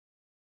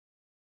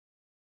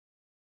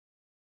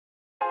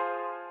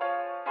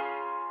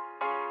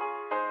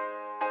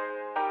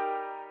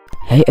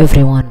Hey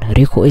everyone,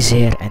 Rico is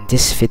here. In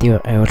this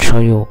video I will show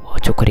you how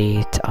to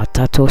create a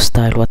tattoo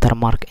style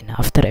watermark in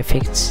After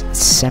Effects. It's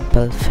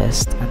simple,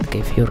 fast and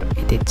give your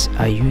edits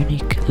a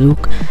unique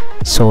look.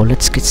 So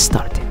let's get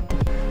started.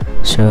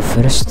 So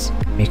first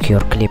make your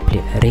clip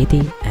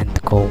ready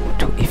and go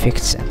to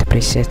effects and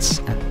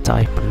presets and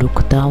type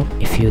look down.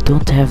 If you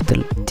don't have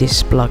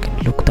this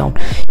plugin look down,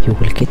 you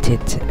will get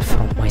it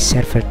from my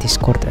server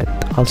Discord,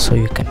 and also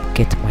you can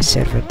get my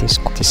server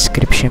Discord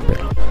description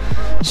below.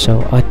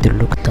 So add the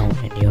look down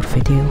in your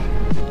video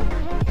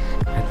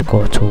and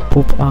go to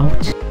pop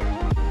out.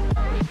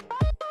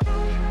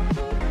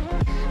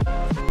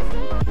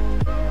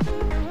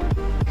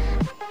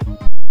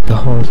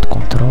 Hold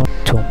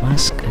Ctrl to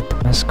mask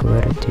and mask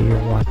where do you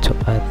want to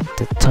add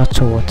the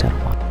tattoo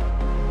watermark.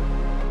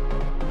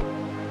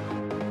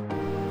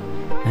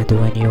 And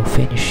when you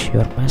finish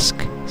your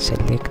mask,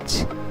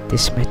 select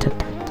this method,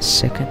 the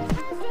second,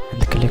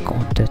 and click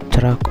on the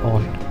track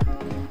all.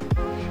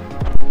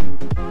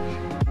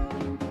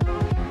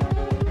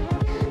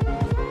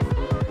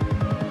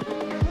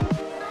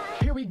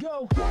 Here we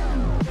go.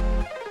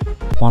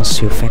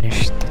 Once you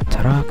finish the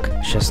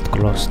track, just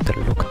close the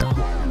look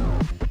down.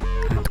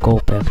 Go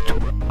back to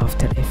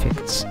After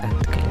Effects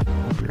and click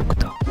on look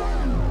down.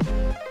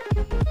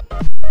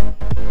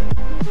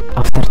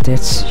 After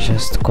that,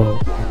 just go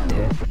on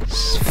the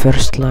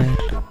first layer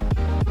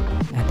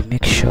and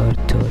make sure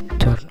to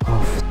turn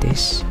off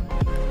this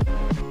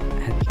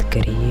and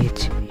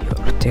create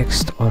your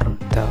text or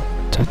the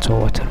tattoo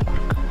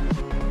watermark.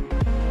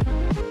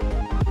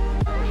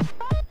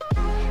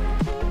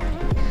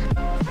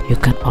 You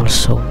can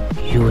also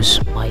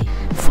use my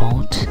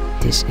font.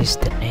 This is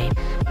the name.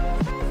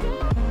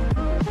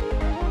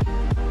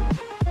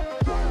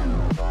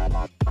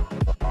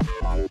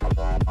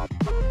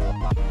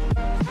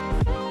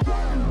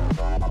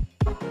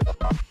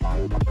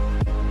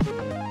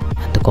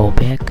 And go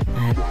back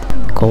and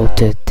go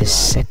to the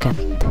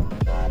second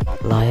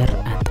layer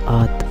and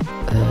add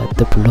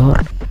the blur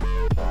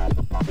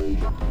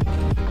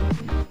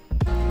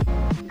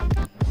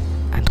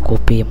and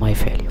copy my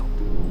value,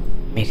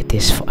 make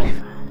this 5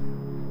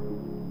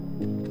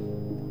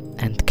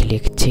 and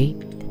click T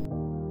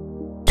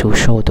to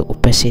show the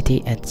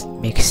opacity and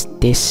make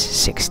this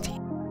 60.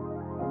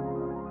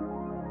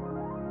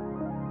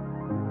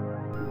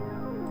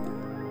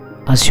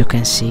 As you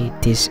can see,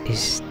 this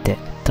is the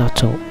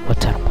tattoo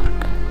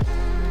watermark.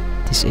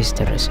 This is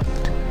the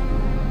result.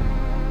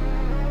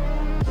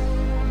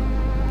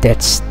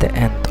 That's the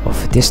end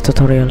of this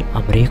tutorial.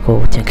 I'm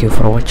Rico. Thank you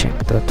for watching.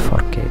 Don't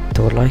forget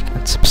to like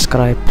and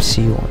subscribe.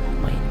 See you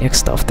on my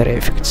next After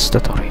Effects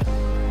tutorial.